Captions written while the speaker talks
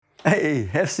Hey,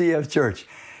 FCF Church.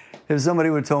 If somebody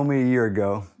would have told me a year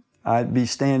ago, I'd be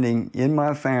standing in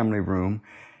my family room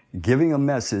giving a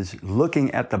message, looking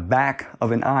at the back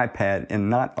of an iPad and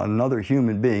not another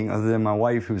human being other than my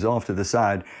wife who's off to the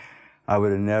side, I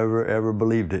would have never ever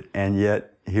believed it. And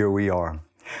yet, here we are.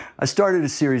 I started a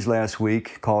series last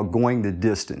week called Going the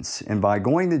Distance. And by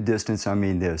going the distance, I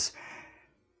mean this: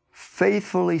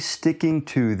 faithfully sticking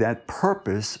to that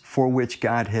purpose for which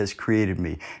God has created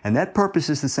me. And that purpose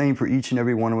is the same for each and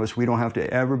every one of us. We don't have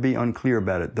to ever be unclear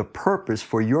about it. The purpose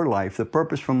for your life, the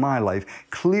purpose for my life,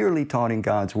 clearly taught in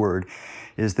God's Word,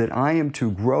 is that I am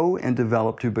to grow and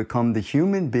develop to become the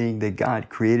human being that God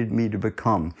created me to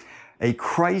become. A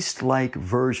Christ-like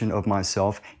version of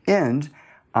myself, and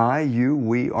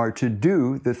we are to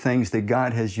do the things that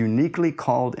God has uniquely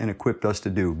called and equipped us to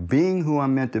do. Being who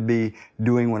I'm meant to be,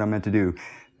 doing what I'm meant to do.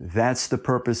 That's the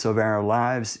purpose of our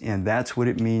lives, and that's what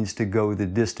it means to go the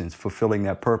distance, fulfilling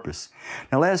that purpose.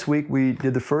 Now, last week we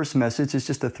did the first message. It's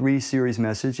just a 3-series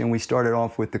message, and we started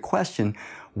off with the question,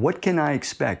 what can I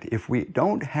expect? If we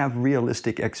don't have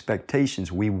realistic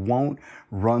expectations, we won't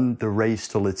run the race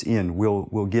till it's in.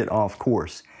 We'll get off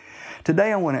course.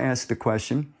 Today I want to ask the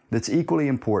question that's equally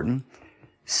important: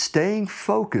 staying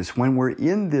focused when we're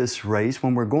in this race,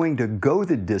 when we're going to go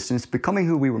the distance, becoming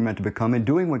who we were meant to become and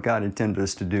doing what God intended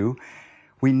us to do.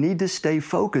 We need to stay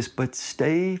focused, but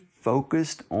stay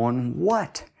focused on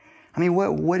what? I mean,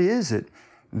 what is it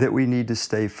that we need to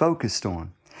stay focused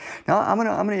on? Now, I'm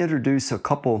gonna introduce a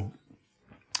couple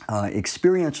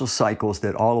experiential cycles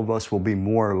that all of us will be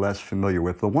more or less familiar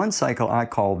with. The one cycle I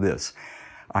call this: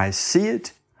 I see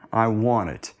it, I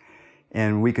want it.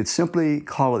 And we could simply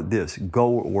call it this: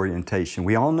 goal orientation.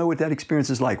 We all know what that experience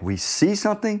is like. We see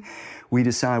something, we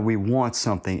decide we want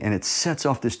something, and it sets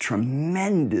off this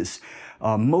tremendous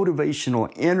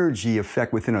motivational energy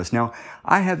effect within us. Now,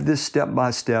 I have this step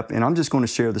by step, and I'm just going to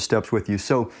share the steps with you.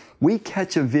 So we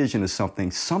catch a vision of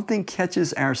something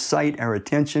catches our sight, our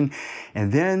attention,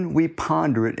 and then we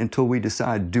ponder it until we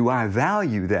decide, do I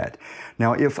value that?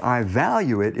 Now, if I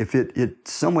value it, if it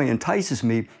some way entices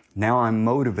me, now I'm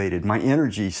motivated. My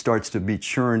energy starts to be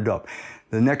churned up.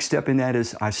 The next step in that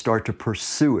is I start to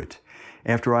pursue it.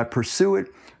 After I pursue it,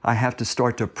 I have to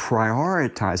start to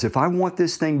prioritize. If I want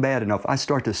this thing bad enough, I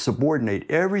start to subordinate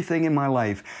everything in my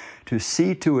life to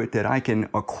see to it that I can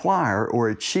acquire or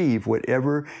achieve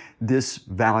whatever this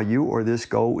value or this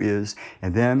goal is.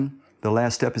 And then the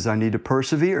last step is I need to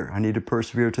persevere. I need to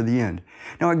persevere to the end.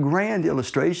 Now, a grand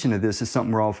illustration of this is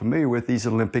something we're all familiar with: these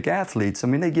Olympic athletes. I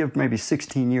mean, they give maybe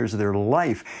 16 years of their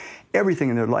life. Everything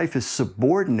in their life is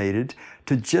subordinated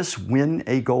to just win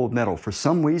a gold medal. For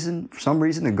some reason,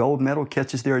 the gold medal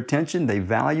catches their attention. They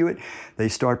value it. They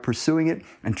start pursuing it,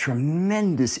 and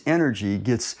tremendous energy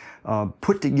gets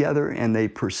put together, and they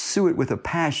pursue it with a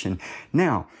passion.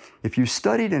 Now, if you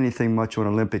studied anything much on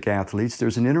Olympic athletes,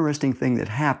 there's an interesting thing that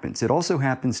happens. It also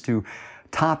happens to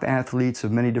top athletes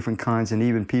of many different kinds, and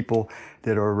even people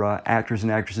that are actors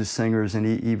and actresses, singers, and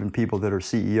even people that are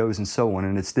CEOs and so on.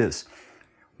 And it's this: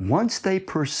 once they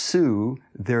pursue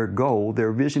their goal,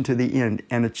 their vision to the end,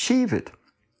 and achieve it,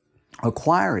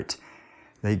 acquire it,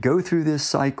 they go through this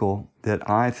cycle that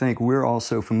I think we're all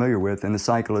so familiar with, and the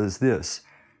cycle is this: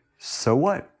 so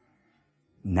what?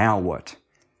 Now what?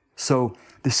 So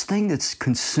this thing that's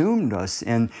consumed us,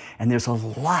 and there's a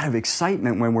lot of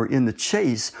excitement when we're in the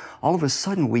chase, all of a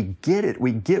sudden we get it.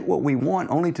 We get what we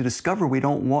want, only to discover we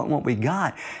don't want what we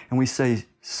got. And we say,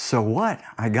 so what?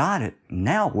 I got it.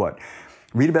 Now what?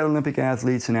 Read about Olympic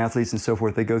athletes and so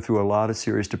forth. They go through a lot of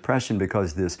serious depression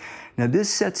because of this. Now, this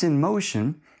sets in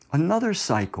motion another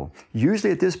cycle.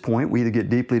 Usually at this point, we either get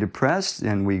deeply depressed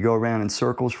and we go around in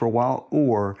circles for a while,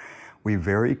 or we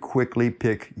very quickly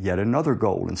pick yet another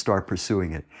goal and start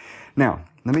pursuing it. Now,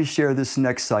 let me share this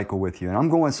next cycle with you. And I'm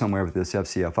going somewhere with this,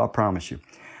 FCF, I promise you.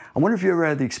 I wonder if you ever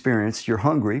had the experience: you're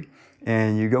hungry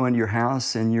and you go into your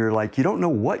house and you're like, you don't know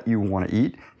what you want to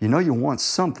eat. You know you want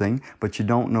something, but you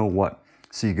don't know what.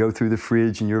 So you go through the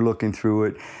fridge and you're looking through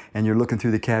it and you're looking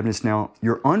through the cabinets. Now,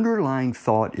 your underlying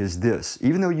thought is this: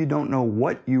 even though you don't know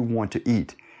what you want to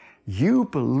eat, you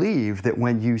believe that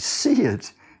when you see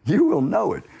it, you will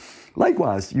know it.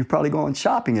 Likewise, you've probably gone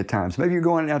shopping at times. Maybe you're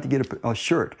going out to get a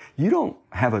shirt. You don't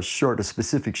have a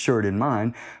specific shirt in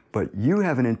mind, but you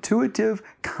have an intuitive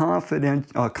confidence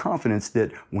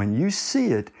that when you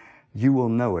see it, you will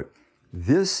know it.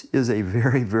 This is a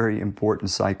very, very important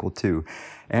cycle too.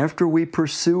 After we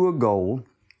pursue a goal,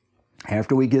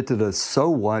 after we get to the so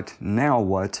what, now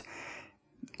what,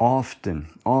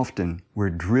 often we're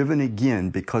driven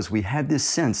again because we had this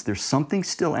sense there's something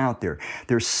still out there.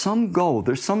 There's some goal,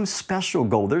 there's some special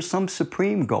goal, there's some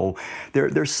supreme goal,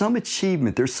 there's some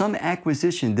achievement, there's some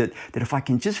acquisition that if I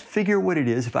can just figure what it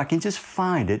is, if I can just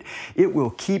find it, it will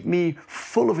keep me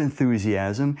full of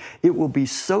enthusiasm. It will be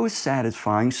so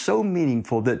satisfying, so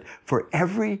meaningful that for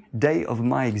every day of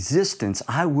my existence,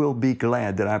 I will be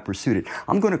glad that I pursued it.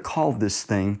 I'm going to call this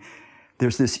thing,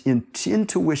 there's this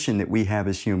intuition that we have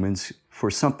as humans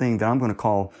for something that I'm going to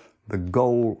call the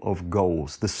goal of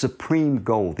goals, the supreme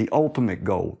goal, the ultimate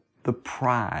goal, the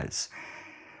prize.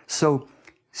 So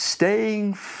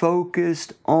staying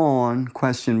focused on,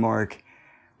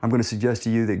 I'm going to suggest to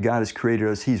you that God has created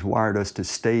us, He's wired us to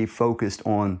stay focused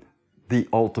on the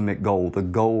ultimate goal, the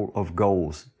goal of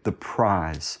goals, the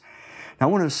prize. Now I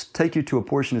want to take you to a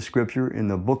portion of Scripture in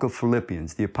the book of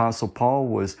Philippians. The Apostle Paul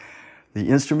was the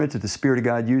instrument that the Spirit of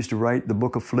God used to write the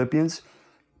book of Philippians.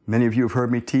 Many of you have heard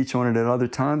me teach on it at other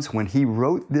times. When he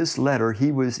wrote this letter,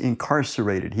 he was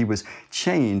incarcerated. He was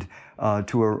chained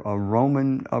to a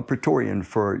Roman praetorian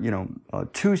for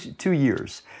 2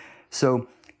 years. So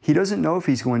he doesn't know if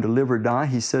he's going to live or die.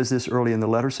 He says this early in the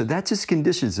letter. So that's his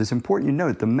conditions. It's important you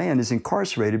note the man is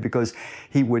incarcerated because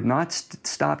he would not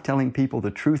stop telling people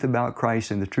the truth about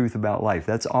Christ and the truth about life.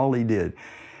 That's all he did.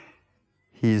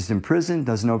 He's in prison,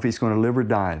 doesn't know if he's going to live or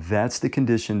die. That's the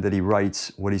condition that he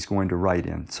writes what he's going to write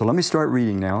in. So let me start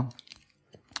reading now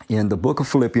in the book of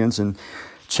Philippians in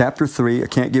chapter 3. I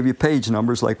can't give you page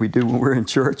numbers like we do when we're in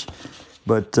church,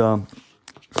 but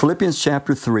Philippians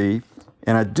chapter 3,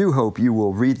 and I do hope you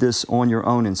will read this on your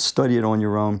own and study it on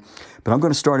your own. But I'm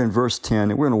going to start in verse 10,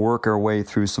 and we're going to work our way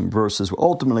through some verses.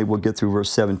 Ultimately, we'll get through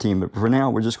verse 17, but for now,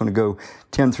 we're just going to go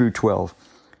 10 through 12.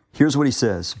 Here's what he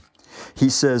says. He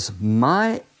says,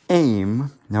 my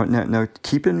aim, now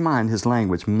keep in mind his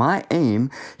language. My aim,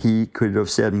 he could have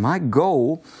said, my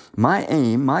goal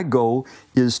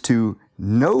is to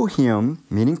know Him,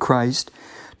 meaning Christ,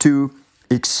 to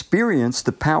experience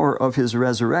the power of His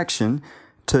resurrection,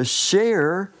 to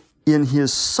share in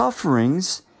His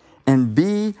sufferings, and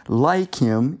be like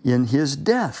Him in His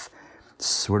death.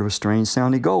 Sort of a strange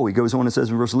sounding goal. He goes on and says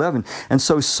in verse 11, and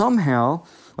so somehow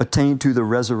attain to the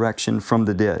resurrection from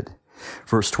the dead.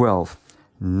 Verse 12,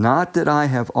 not that I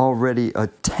have already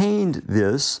attained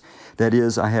this, that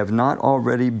is, I have not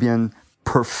already been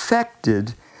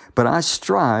perfected, but I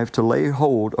strive to lay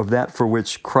hold of that for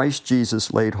which Christ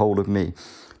Jesus laid hold of me.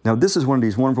 Now, this is one of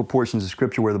these wonderful portions of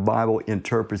Scripture where the Bible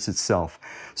interprets itself.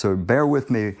 So bear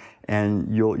with me,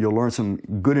 and you'll learn some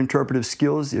good interpretive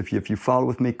skills if you follow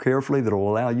with me carefully that will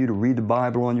allow you to read the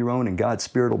Bible on your own, and God's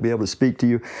Spirit will be able to speak to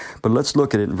you. But let's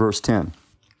look at it in verse 10.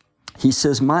 He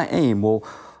says, my aim. Well,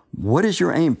 what is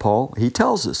your aim, Paul? He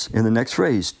tells us in the next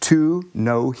phrase, to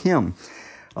know Him.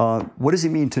 What does he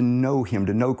mean to know Him,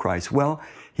 to know Christ? Well,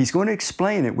 he's going to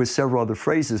explain it with several other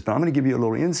phrases, but I'm going to give you a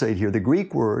little insight here. The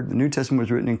Greek word, the New Testament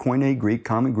was written in Koine Greek,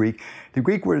 common Greek. The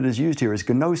Greek word that is used here is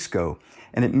gnosko,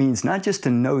 and it means not just to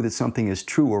know that something is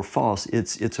true or false,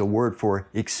 it's a word for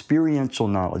experiential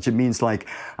knowledge. It means like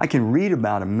I can read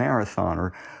about a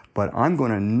marathoner, but I'm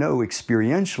going to know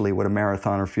experientially what a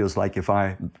marathoner feels like if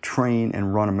I train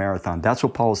and run a marathon. That's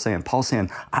what Paul is saying. Paul's saying,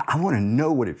 I want to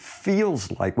know what it feels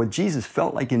like, what Jesus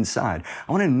felt like inside.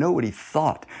 I want to know what He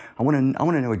thought. I want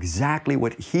to know exactly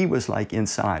what He was like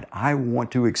inside. I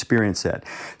want to experience that.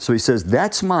 So he says,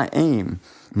 that's my aim.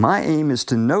 My aim is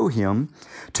to know Him,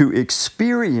 to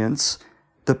experience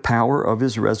the power of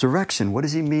His resurrection. What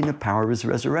does he mean, the power of His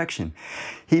resurrection?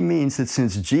 He means that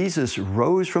since Jesus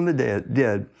rose from the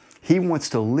dead, he wants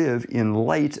to live in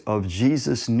light of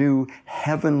Jesus' new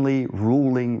heavenly,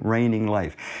 ruling, reigning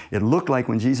life. It looked like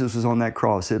when Jesus was on that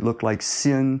cross, it looked like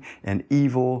sin and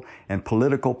evil and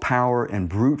political power and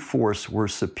brute force were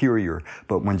superior.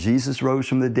 But when Jesus rose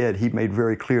from the dead, He made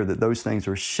very clear that those things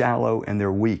are shallow and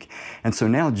they're weak. And so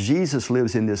now Jesus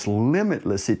lives in this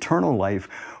limitless, eternal life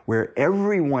where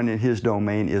everyone in His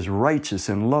domain is righteous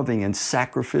and loving and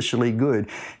sacrificially good.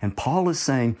 And Paul is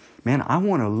saying, man, I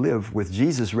want to live with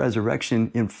Jesus'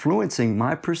 resurrection influencing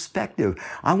my perspective.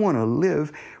 I want to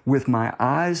live with my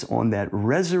eyes on that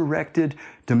resurrected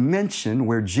dimension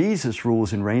where Jesus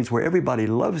rules and reigns, where everybody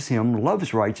loves Him,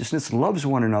 loves righteousness, loves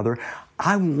one another.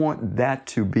 I want that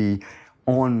to be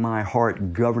on my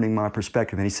heart, governing my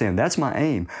perspective. And he's saying, that's my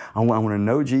aim. I want to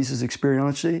know Jesus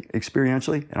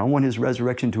experientially, and I want His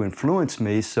resurrection to influence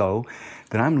me so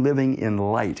that I'm living in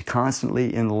light,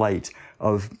 constantly in light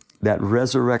of that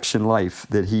resurrection life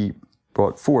that He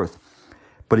brought forth.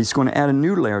 But he's going to add a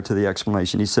new layer to the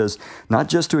explanation. He says, not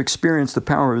just to experience the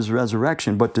power of His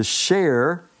resurrection, but to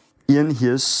share in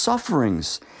his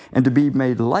sufferings and to be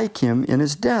made like him in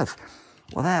his death.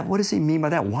 Well, what does he mean by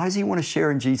that? Why does he want to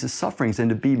share in Jesus' sufferings and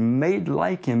to be made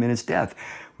like him in his death?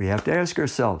 We have to ask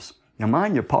ourselves. Now,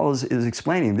 mind you, Paul is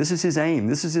explaining, this is his aim,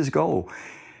 this is his goal.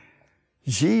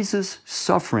 Jesus'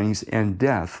 sufferings and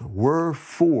death were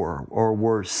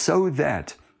so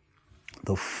that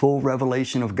the full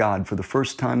revelation of God for the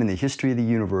first time in the history of the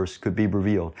universe could be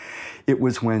revealed. It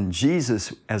was when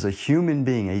Jesus, as a human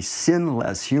being, a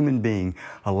sinless human being,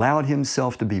 allowed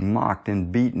himself to be mocked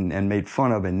and beaten and made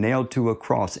fun of and nailed to a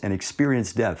cross and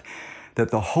experienced death,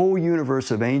 that the whole universe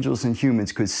of angels and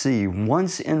humans could see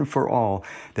once and for all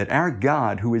that our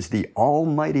God, who is the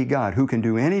Almighty God, who can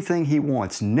do anything He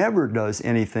wants, never does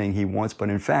anything He wants, but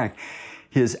in fact,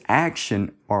 His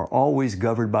actions are always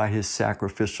governed by His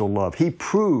sacrificial love. He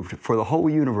proved for the whole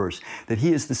universe that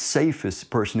He is the safest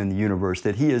person in the universe,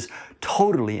 that He is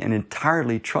totally and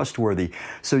entirely trustworthy.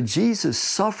 So Jesus'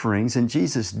 sufferings and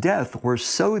Jesus' death were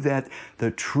so that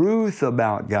the truth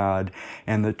about God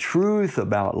and the truth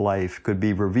about life could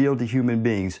be revealed to human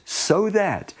beings, so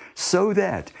that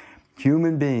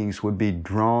human beings would be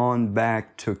drawn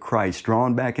back to Christ,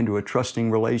 drawn back into a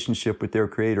trusting relationship with their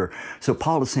Creator. So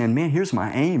Paul is saying, man, here's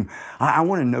my aim. I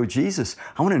want to know Jesus.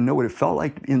 I want to know what it felt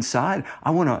like inside. I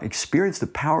want to experience the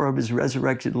power of His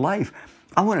resurrected life.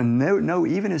 I want to know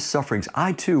even His sufferings.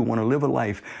 I too want to live a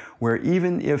life where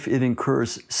even if it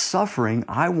incurs suffering,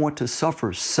 I want to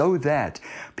suffer so that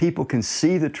people can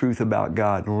see the truth about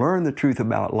God, learn the truth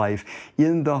about life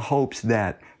in the hopes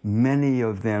that many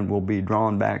of them will be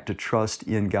drawn back to trust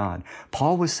in God.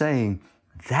 Paul was saying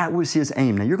that was his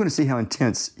aim. Now you're going to see how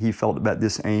intense he felt about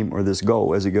this aim or this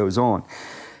goal as he goes on.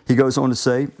 He goes on to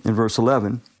say in verse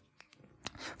 11,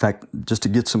 in fact, just to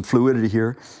get some fluidity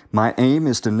here, my aim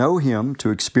is to know Him, to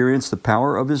experience the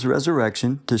power of His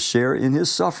resurrection, to share in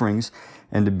His sufferings,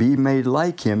 and to be made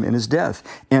like Him in His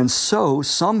death, and so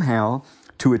somehow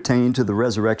to attain to the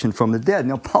resurrection from the dead.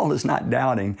 Now, Paul is not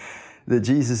doubting that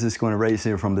Jesus is going to raise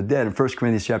Him from the dead. In 1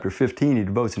 Corinthians chapter 15, he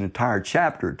devotes an entire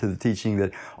chapter to the teaching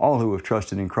that all who have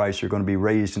trusted in Christ are going to be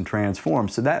raised and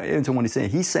transformed. So that is what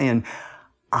he's saying,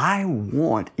 I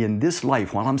want in this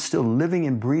life, while I'm still living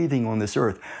and breathing on this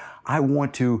earth, I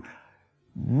want to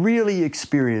really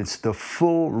experience the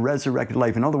full resurrected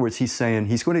life. In other words, he's saying,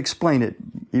 he's going to explain it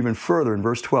even further in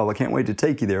verse 12. I can't wait to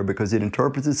take you there because it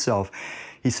interprets itself.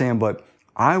 He's saying, but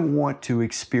I want to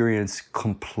experience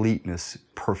completeness,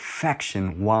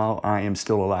 perfection while I am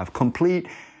still alive. Complete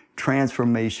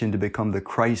transformation to become the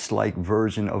Christ-like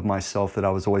version of myself that I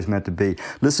was always meant to be.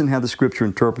 Listen how the Scripture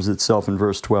interprets itself in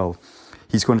verse 12.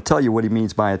 He's going to tell you what he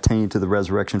means by attain to the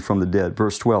resurrection from the dead.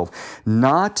 Verse 12,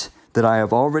 not that I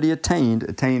have already attained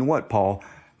what, Paul?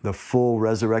 The full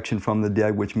resurrection from the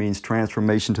dead, which means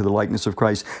transformation to the likeness of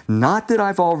Christ. Not that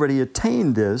I've already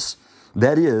attained this,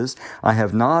 that is, I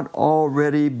have not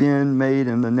already been made,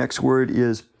 and the next word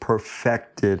is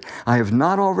perfected. I have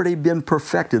not already been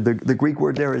perfected. The Greek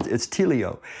word there, it's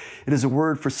telio. It is a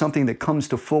word for something that comes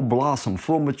to full blossom,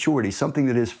 full maturity, something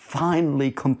that is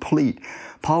finally complete.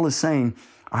 Paul is saying,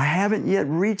 I haven't yet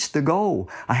reached the goal.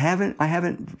 I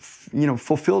haven't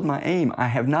fulfilled my aim. I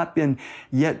have not been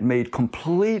yet made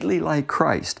completely like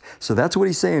Christ. So that's what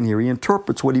he's saying here. He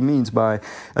interprets what he means by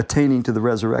attaining to the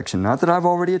resurrection. Not that I've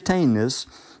already attained this.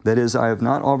 That is, I have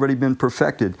not already been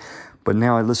perfected. But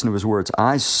now I listen to his words.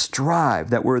 I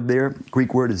strive. That word there,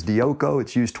 Greek word is dioko.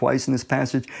 It's used twice in this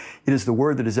passage. It is the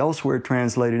word that is elsewhere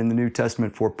translated in the New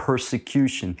Testament for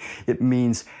persecution. It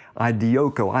means I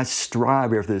dioko. I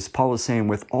strive after this. Paul is saying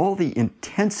with all the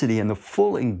intensity and the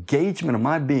full engagement of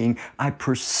my being, I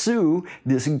pursue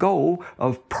this goal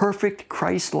of perfect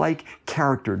Christ-like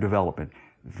character development.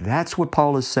 That's what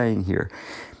Paul is saying here.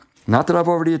 Not that I've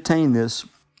already attained this.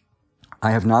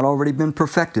 I have not already been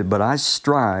perfected, but I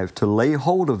strive to lay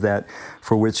hold of that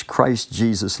for which Christ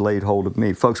Jesus laid hold of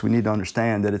me. Folks, we need to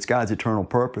understand that it's God's eternal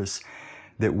purpose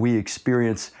that we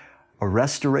experience a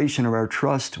restoration of our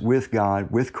trust with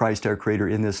God, with Christ our Creator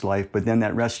in this life, but then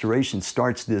that restoration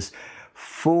starts this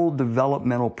full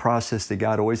developmental process that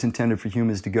God always intended for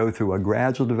humans to go through, a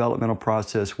gradual developmental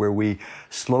process where we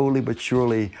slowly but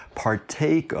surely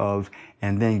partake of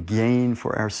and then gain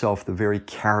for ourselves the very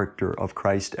character of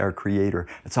Christ our Creator.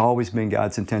 It's always been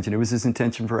God's intention. It was His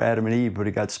intention for Adam and Eve, but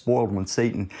it got spoiled when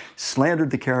Satan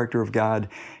slandered the character of God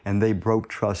and they broke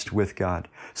trust with God.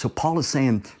 So Paul is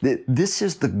saying that this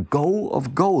is the goal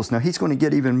of goals. Now he's going to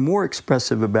get even more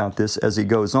expressive about this as he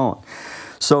goes on.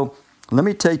 So let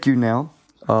me take you now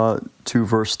to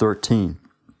verse 13.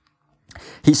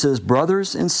 He says,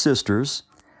 brothers and sisters,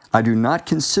 I do not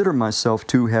consider myself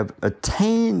to have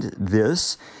attained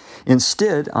this.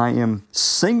 Instead, I am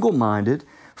single-minded,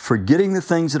 forgetting the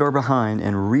things that are behind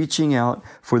and reaching out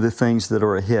for the things that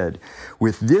are ahead.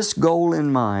 With this goal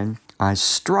in mind, I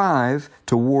strive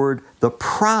toward the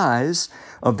prize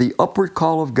of the upward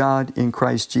call of God in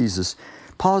Christ Jesus.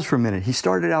 Pause for a minute. He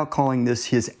started out calling this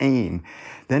his aim.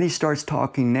 Then he starts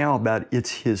talking now about it's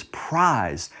his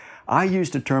prize. I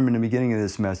used a term in the beginning of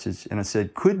this message, and I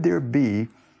said, could there be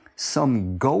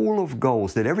some goal of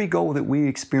goals, that every goal that we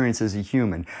experience as a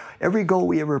human, every goal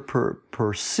we ever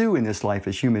pursue in this life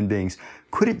as human beings,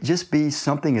 could it just be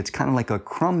something that's kind of like a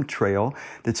crumb trail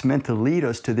that's meant to lead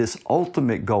us to this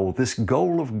ultimate goal, this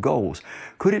goal of goals?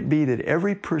 Could it be that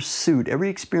every pursuit, every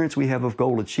experience we have of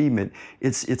goal achievement,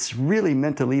 it's really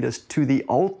meant to lead us to the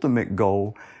ultimate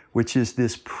goal, which is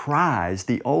this prize,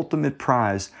 the ultimate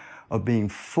prize of being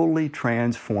fully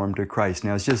transformed to Christ.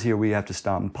 Now, it's just here we have to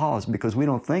stop and pause because we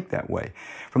don't think that way.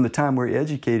 From the time we're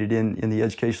educated in the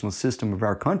educational system of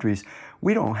our countries,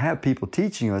 we don't have people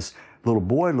teaching us, little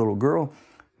boy, little girl,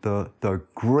 the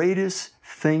greatest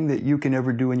thing that you can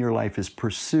ever do in your life is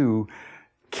pursue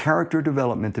character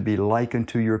development to be like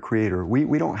unto your Creator.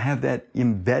 We don't have that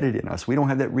embedded in us. We don't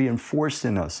have that reinforced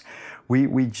in us.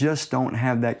 We just don't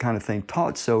have that kind of thing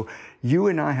taught. So you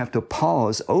and I have to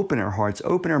pause, open our hearts,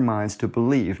 open our minds to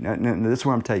believe. Now, this is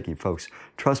where I'm taking, folks.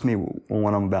 Trust me on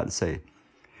what I'm about to say.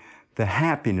 The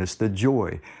happiness, the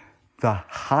joy, the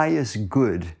highest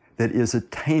good that is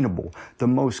attainable, the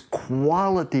most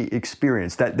quality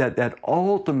experience, that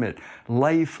ultimate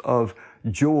life of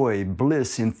joy,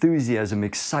 bliss, enthusiasm,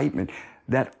 excitement,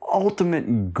 that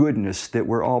ultimate goodness that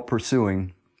we're all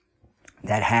pursuing,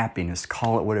 that happiness,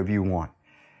 call it whatever you want.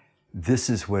 This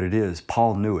is what it is.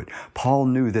 Paul knew it. Paul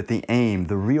knew that the aim,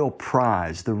 the real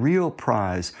prize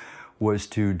was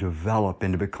to develop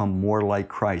and to become more like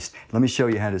Christ. Let me show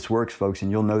you how this works, folks,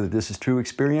 and you'll know that this is true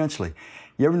experientially.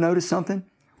 You ever notice something?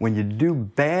 When you do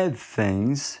bad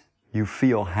things, you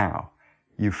feel how?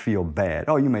 You feel bad.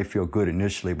 Oh, you may feel good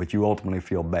initially, but you ultimately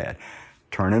feel bad.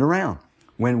 Turn it around.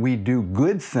 When we do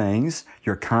good things,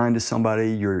 you're kind to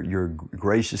somebody, you're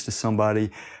gracious to somebody,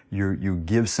 you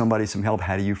give somebody some help,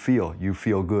 how do you feel? You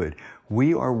feel good.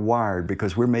 We are wired,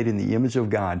 because we're made in the image of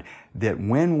God, that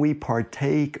when we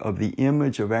partake of the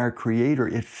image of our Creator,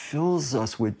 it fills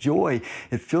us with joy.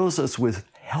 It fills us with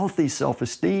healthy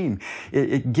self-esteem.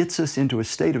 It gets us into a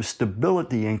state of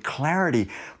stability and clarity.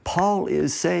 Paul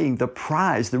is saying the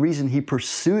prize, the reason he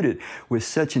pursued it with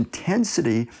such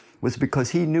intensity was because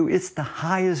he knew it's the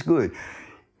highest good.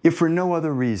 If for no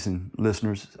other reason,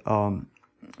 listeners,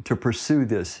 to pursue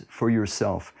this for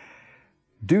yourself,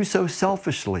 do so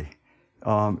selfishly.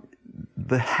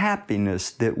 The happiness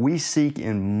that we seek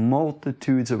in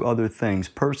multitudes of other things,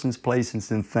 persons, places,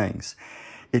 and things,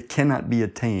 it cannot be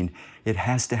attained. It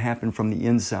has to happen from the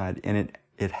inside, and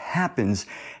it happens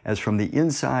as from the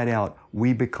inside out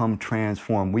we become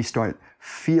transformed. We start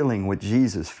feeling what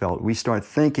Jesus felt. We start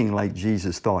thinking like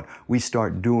Jesus thought. We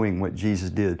start doing what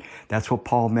Jesus did. That's what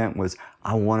Paul meant was,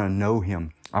 I want to know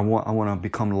Him. I want to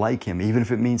become like Him, even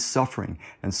if it means suffering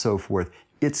and so forth.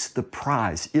 It's the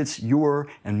prize. It's your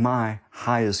and my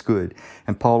highest good.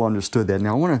 And Paul understood that.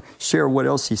 Now I want to share what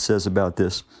else he says about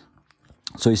this.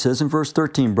 So he says in verse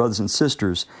 13, brothers and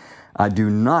sisters, I do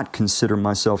not consider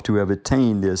myself to have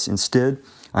attained this. Instead,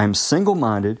 I am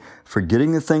single-minded,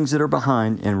 forgetting the things that are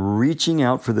behind and reaching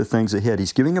out for the things ahead.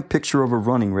 He's giving a picture of a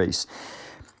running race.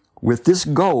 With this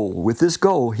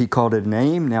goal, he called it an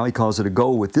aim. Now he calls it a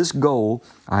goal. With this goal,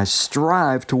 I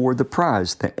strive toward the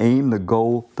prize. The aim, the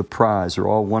goal, the prize are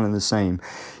all one and the same.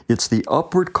 It's the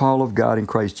upward call of God in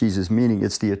Christ Jesus, meaning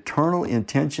it's the eternal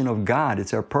intention of God.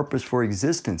 It's our purpose for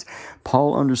existence.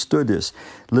 Paul understood this.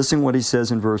 Listen what he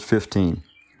says in verse 15.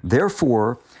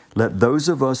 Therefore, let those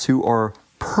of us who are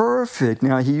perfect,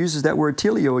 now he uses that word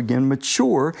teleo again,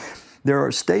 mature. There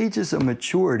are stages of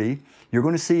maturity. You're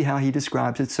going to see how he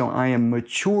describes it. So I am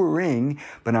maturing,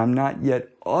 but I'm not yet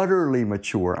utterly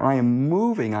mature. I am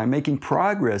moving. I'm making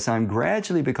progress. I'm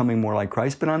gradually becoming more like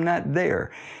Christ, but I'm not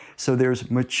there. So there's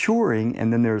maturing,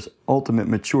 and then there's ultimate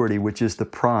maturity, which is the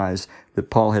prize that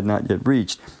Paul had not yet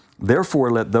reached. Therefore,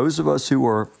 let those of us who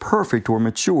are perfect or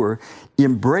mature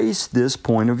embrace this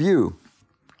point of view.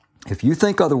 If you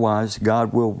think otherwise,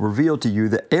 God will reveal to you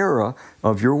the error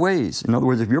of your ways. In other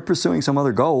words, if you're pursuing some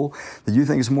other goal that you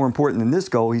think is more important than this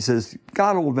goal, he says,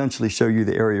 God will eventually show you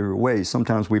the error of your ways.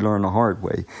 Sometimes we learn the hard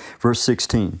way. Verse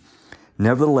 16,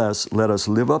 nevertheless, let us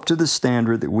live up to the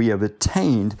standard that we have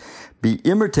attained. Be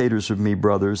imitators of me,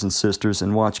 brothers and sisters,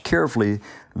 and watch carefully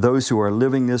those who are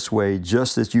living this way,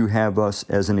 just as you have us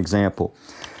as an example.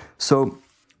 So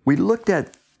we looked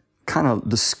at kind of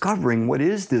discovering what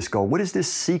is this goal? What is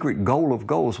this secret goal of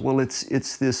goals? Well,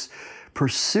 it's this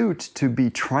pursuit to be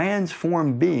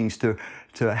transformed beings, to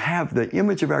have the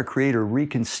image of our Creator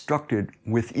reconstructed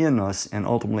within us and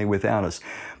ultimately without us.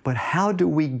 But how do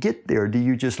we get there? Do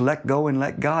you just let go and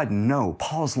let God? No.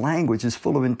 Paul's language is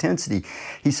full of intensity.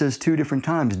 He says 2 different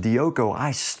times, dioko,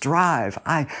 I strive.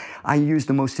 I use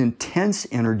the most intense,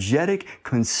 energetic,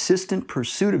 consistent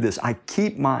pursuit of this. I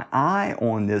keep my eye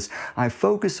on this. I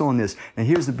focus on this. And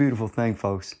here's the beautiful thing,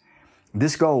 folks.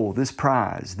 This goal, this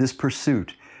prize, this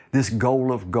pursuit, this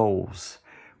goal of goals,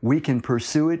 we can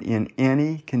pursue it in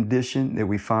any condition that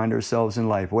we find ourselves in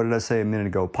life. What did I say a minute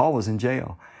ago? Paul was in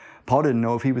jail. Paul didn't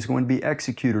know if he was going to be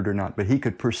executed or not, but he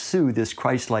could pursue this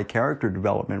Christ-like character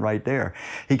development right there.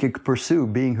 He could pursue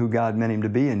being who God meant him to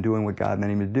be and doing what God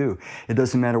meant him to do. It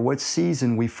doesn't matter what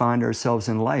season we find ourselves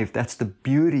in life. That's the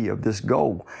beauty of this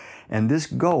goal. And this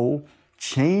goal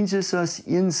changes us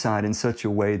inside in such a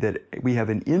way that we have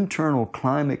an internal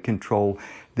climate control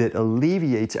that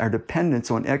alleviates our dependence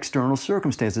on external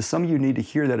circumstances. Some of you need to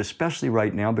hear that, especially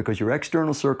right now, because your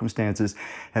external circumstances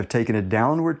have taken a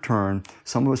downward turn.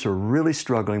 Some of us are really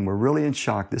struggling. We're really in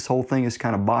shock. This whole thing has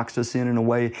kind of boxed us in a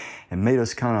way and made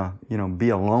us kind of, be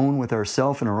alone with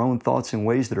ourselves and our own thoughts in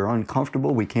ways that are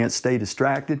uncomfortable. We can't stay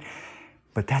distracted.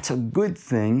 But that's a good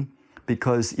thing,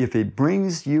 because if it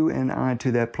brings you and I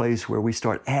to that place where we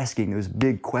start asking those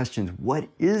big questions, what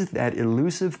is that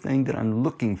elusive thing that I'm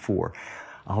looking for?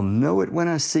 I'll know it when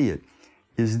I see it.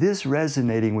 Is this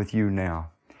resonating with you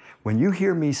now? When you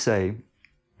hear me say,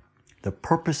 the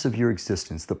purpose of your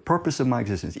existence, the purpose of my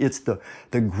existence, it's the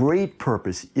great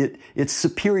purpose, it's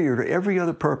superior to every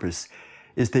other purpose,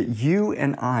 is that you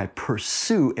and I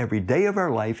pursue every day of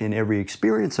our life, in every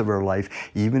experience of our life,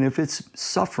 even if it's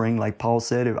suffering, like Paul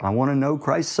said, I want to know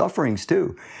Christ's sufferings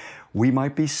too. We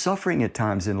might be suffering at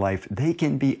times in life. They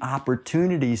can be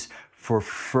opportunities for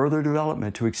further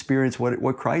development, to experience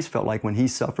what Christ felt like when he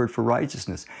suffered for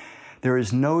righteousness. There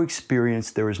is no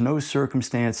experience, there is no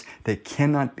circumstance that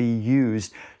cannot be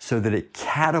used so that it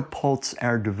catapults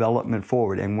our development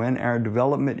forward. And when our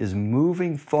development is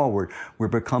moving forward, we're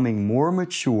becoming more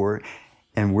mature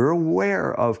and we're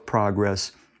aware of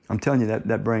progress. I'm telling you,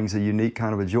 that brings a unique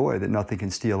kind of a joy that nothing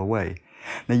can steal away.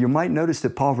 Now, you might notice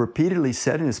that Paul repeatedly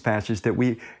said in his passage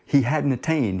that he hadn't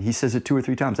attained. He says it 2 or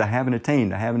 3 times. I haven't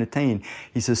attained. I haven't attained.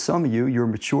 He says, some of you, you're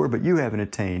mature, but you haven't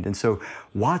attained. And so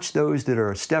watch those that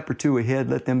are a step or 2 ahead.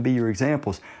 Let them be your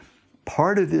examples.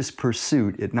 Part of this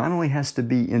pursuit, it not only has to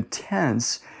be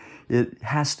intense, it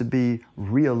has to be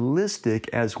realistic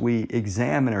as we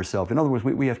examine ourselves. In other words,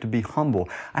 we have to be humble.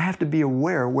 I have to be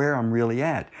aware where I'm really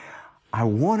at. I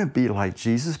want to be like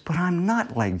Jesus, but I'm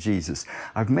not like Jesus.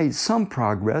 I've made some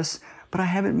progress, but I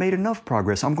haven't made enough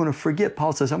progress. I'm going to forget.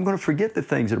 Paul says, I'm going to forget the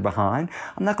things that are behind.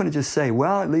 I'm not going to just say,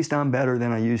 well, at least I'm better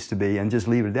than I used to be and just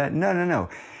leave it at that. No.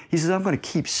 He says, I'm going to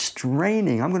keep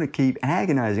straining. I'm going to keep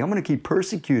agonizing. I'm going to keep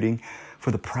persecuting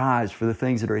for the prize, for the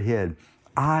things that are ahead.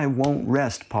 I won't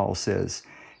rest, Paul says,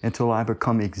 until I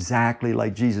become exactly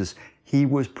like Jesus. He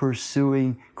was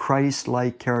pursuing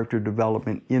Christ-like character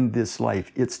development in this life.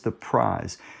 It's the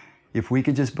prize. If we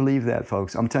could just believe that,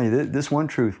 folks, I'm telling you, this one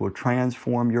truth will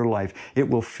transform your life. It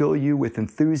will fill you with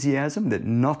enthusiasm that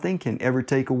nothing can ever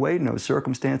take away, no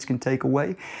circumstance can take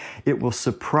away. It will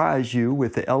surprise you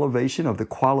with the elevation of the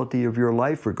quality of your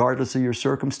life, regardless of your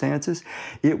circumstances.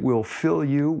 It will fill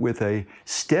you with a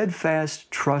steadfast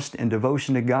trust and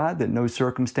devotion to God that no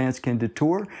circumstance can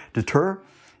deter.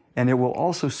 And it will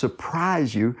also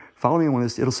surprise you, follow me on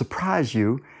this, it'll surprise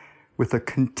you with a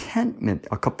contentment,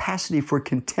 a capacity for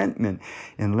contentment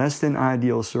in less than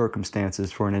ideal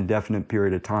circumstances for an indefinite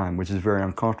period of time, which is very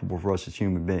uncomfortable for us as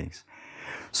human beings.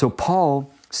 So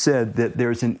Paul said that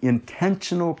there's an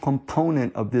intentional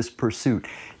component of this pursuit.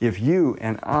 If you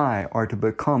and I are to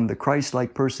become the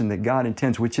Christ-like person that God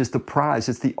intends, which is the prize,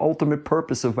 it's the ultimate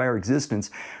purpose of our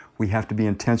existence, we have to be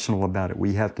intentional about it.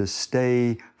 We have to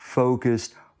stay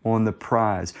focused on the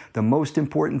prize. The most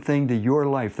important thing to your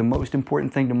life, the most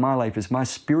important thing to my life is my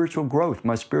spiritual growth,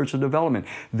 my spiritual development.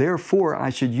 Therefore, I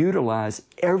should utilize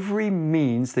every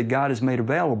means that God has made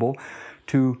available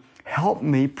to help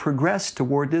me progress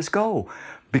toward this goal.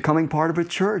 Becoming part of a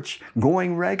church,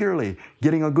 going regularly,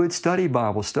 getting a good study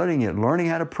Bible, studying it, learning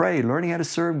how to pray, learning how to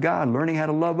serve God, learning how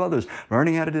to love others,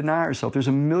 learning how to deny ourselves. There's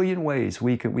a million ways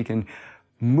we can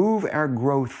move our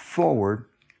growth forward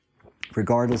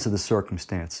regardless of the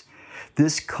circumstance.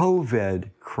 This COVID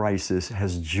crisis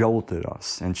has jolted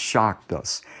us and shocked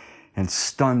us and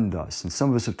stunned us, and some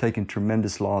of us have taken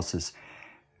tremendous losses.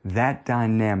 That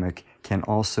dynamic can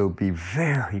also be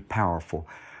very powerful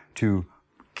to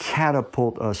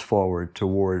catapult us forward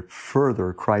toward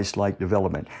further Christ-like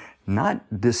development,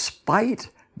 not despite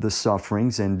the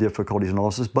sufferings and difficulties and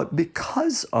losses, but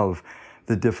because of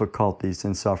the difficulties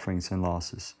and sufferings and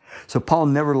losses. So Paul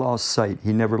never lost sight.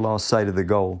 He never lost sight of the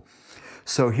goal.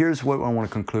 So here's what I want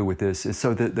to conclude with this. Is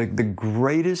so that the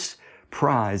greatest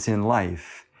prize in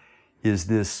life is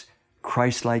this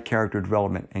Christ-like character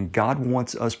development, and God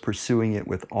wants us pursuing it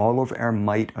with all of our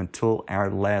might until our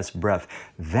last breath.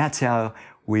 That's how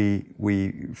we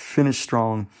finish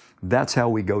strong. That's how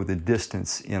we go the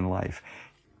distance in life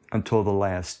until the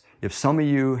last. If some of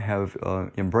you have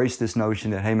embraced this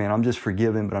notion that, hey man, I'm just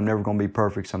forgiven, but I'm never going to be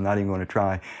perfect, so I'm not even going to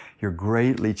try, you're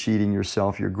greatly cheating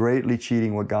yourself. You're greatly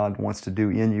cheating what God wants to do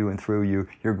in you and through you.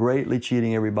 You're greatly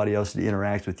cheating everybody else that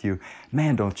interacts with you.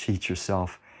 Man, don't cheat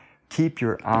yourself. Keep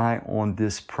your eye on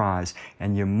this prize,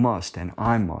 and you must, and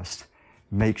I must,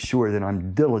 make sure that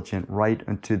I'm diligent right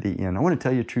unto the end. I want to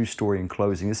tell you a true story in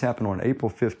closing. This happened on April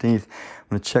 15th. I'm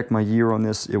going to check my year on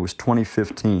this. It was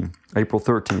 2015, April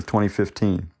 13th,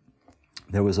 2015.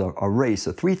 There was a race,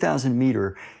 a 3,000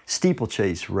 meter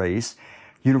steeplechase race,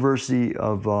 University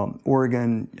of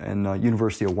Oregon and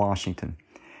University of Washington.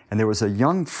 And there was a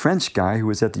young French guy who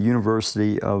was at the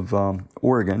University of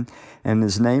Oregon, and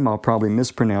his name I'll probably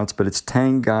mispronounce, but it's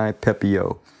Tanguy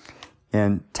Pepio.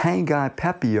 And Tanguy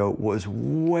Pepio was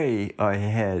way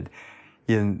ahead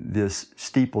in this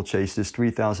steeplechase, this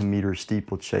 3,000 meter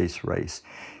steeplechase race.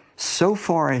 So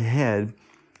far ahead,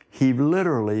 he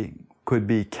literally could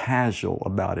be casual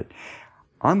about it.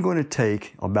 I'm going to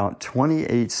take about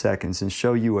 28 seconds and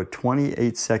show you a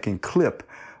 28-second clip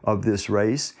of this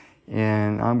race.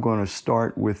 And I'm going to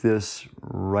start with this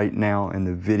right now, and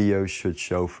the video should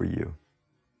show for you.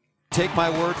 Take my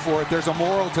word for it, there's a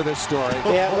moral to this story.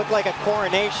 Yeah, it looked like a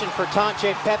coronation for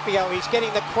Tanguy Pepio. He's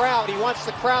getting the crowd. He wants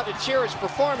the crowd to cheer his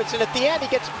performance, and at the end he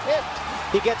gets pipped.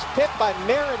 He gets pipped by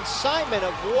Marin Simon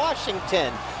of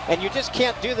Washington. And you just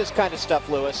can't do this kind of stuff,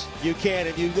 Lewis. You can,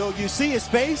 and you see his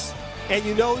face, and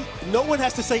you know no one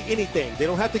has to say anything. They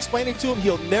don't have to explain it to him.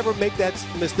 He'll never make that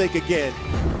mistake again.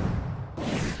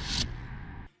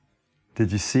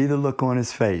 Did you see the look on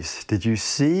his face? Did you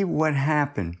see what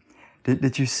happened?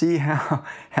 Did you see how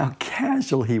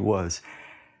casual he was?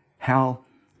 How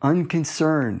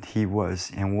unconcerned he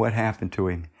was, and what happened to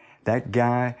him? That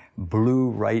guy blew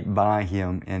right by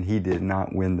him, and he did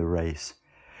not win the race.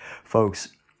 Folks,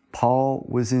 Paul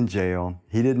was in jail.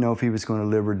 He didn't know if he was going to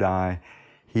live or die.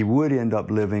 He would end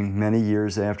up living many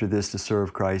years after this to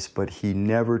serve Christ, but he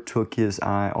never took his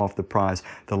eye off the prize.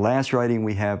 The last writing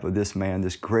we have of this man,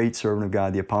 this great servant of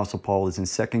God, the Apostle Paul, is in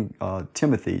 2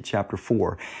 Timothy chapter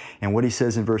 4. And what he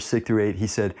says in verse 6 through 8, he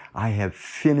said, I have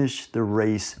finished the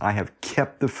race. I have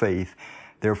kept the faith.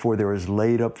 Therefore, there is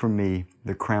laid up for me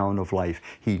the crown of life.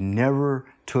 He never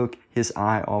took his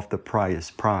eye off the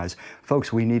prize.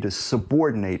 Folks, we need to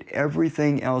subordinate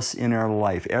everything else in our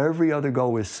life. Every other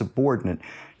goal is subordinate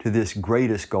to this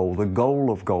greatest goal, the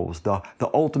goal of goals, the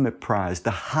ultimate prize,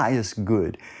 the highest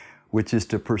good, which is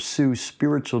to pursue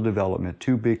spiritual development,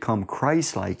 to become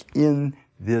Christ-like in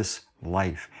this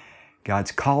life.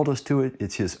 God's called us to it.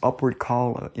 It's His upward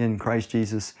call in Christ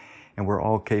Jesus, and we're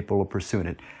all capable of pursuing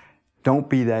it. Don't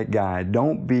be that guy.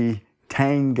 Don't be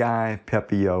Tanguy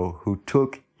Pepio who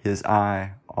took his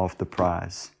eye off the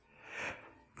prize.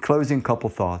 Closing couple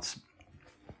thoughts.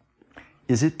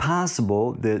 Is it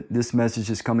possible that this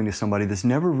message is coming to somebody that's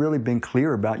never really been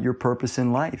clear about your purpose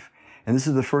in life? And this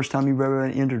is the first time you've ever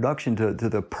had an introduction to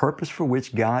the purpose for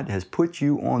which God has put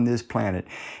you on this planet.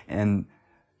 And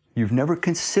you've never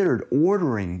considered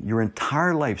ordering your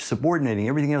entire life, subordinating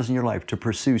everything else in your life to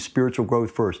pursue spiritual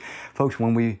growth first. Folks,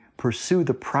 when we pursue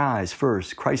the prize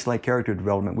first, Christ-like character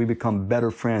development, we become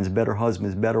better friends, better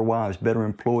husbands, better wives, better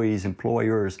employees,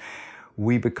 employers.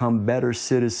 We become better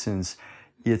citizens.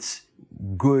 It's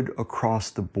good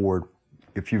across the board.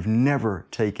 If you've never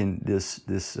taken this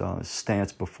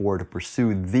stance before to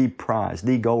pursue the prize,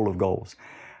 the goal of goals,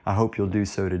 I hope you'll do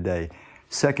so today.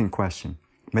 Second question.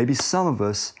 Maybe some of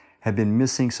us have been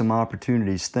missing some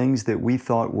opportunities, things that we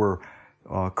thought were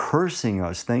cursing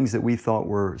us, things that we thought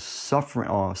were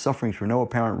suffering for no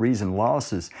apparent reason,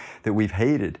 losses that we've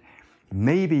hated.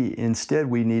 Maybe instead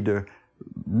we need to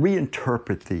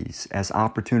reinterpret these as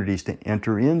opportunities to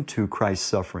enter into Christ's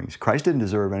sufferings. Christ didn't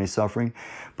deserve any suffering,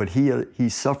 but He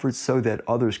suffered so that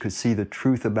others could see the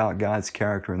truth about God's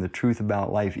character and the truth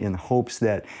about life in hopes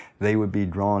that they would be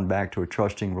drawn back to a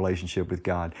trusting relationship with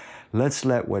God. Let's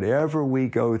let whatever we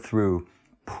go through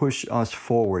push us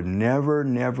forward, never,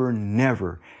 never,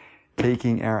 never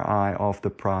taking our eye off the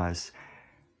prize.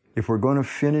 If we're going to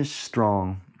finish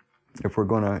strong, if we're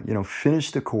going to,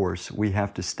 finish the course, we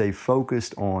have to stay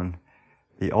focused on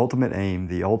the ultimate aim,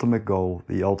 the ultimate goal,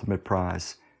 the ultimate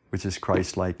prize, which is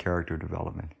Christ-like character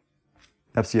development.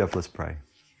 FCF, let's pray.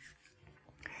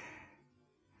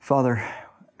 Father,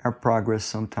 our progress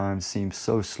sometimes seems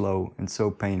so slow and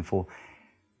so painful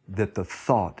that the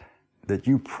thought that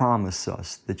you promise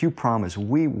us, that you promise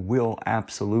we will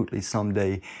absolutely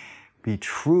someday be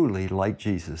truly like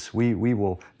Jesus. We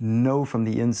will know from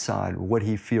the inside what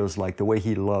He feels like, the way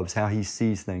He loves, how He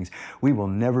sees things. We will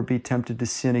never be tempted to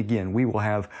sin again. We will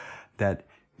have that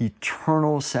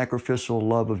eternal sacrificial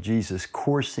love of Jesus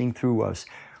coursing through us.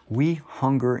 We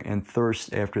hunger and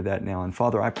thirst after that now. And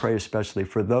Father, I pray especially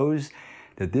for those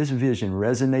that this vision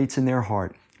resonates in their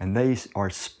heart and they are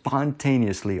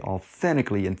spontaneously,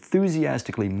 authentically,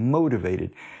 enthusiastically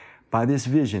motivated by this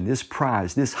vision, this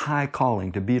prize, this high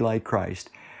calling to be like Christ.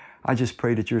 I just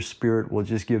pray that your Spirit will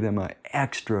just give them an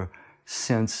extra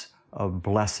sense of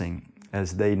blessing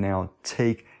as they now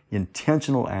take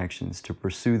intentional actions to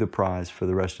pursue the prize for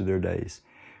the rest of their days.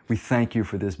 We thank you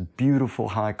for this beautiful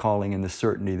high calling and the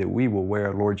certainty that we will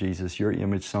wear, Lord Jesus, your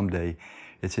image someday.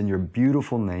 It's in your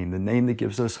beautiful name, the name that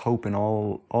gives us hope in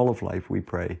all of life, we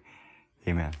pray.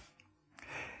 Amen.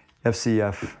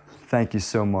 FCF, thank you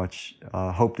so much.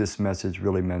 Hope this message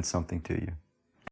really meant something to you.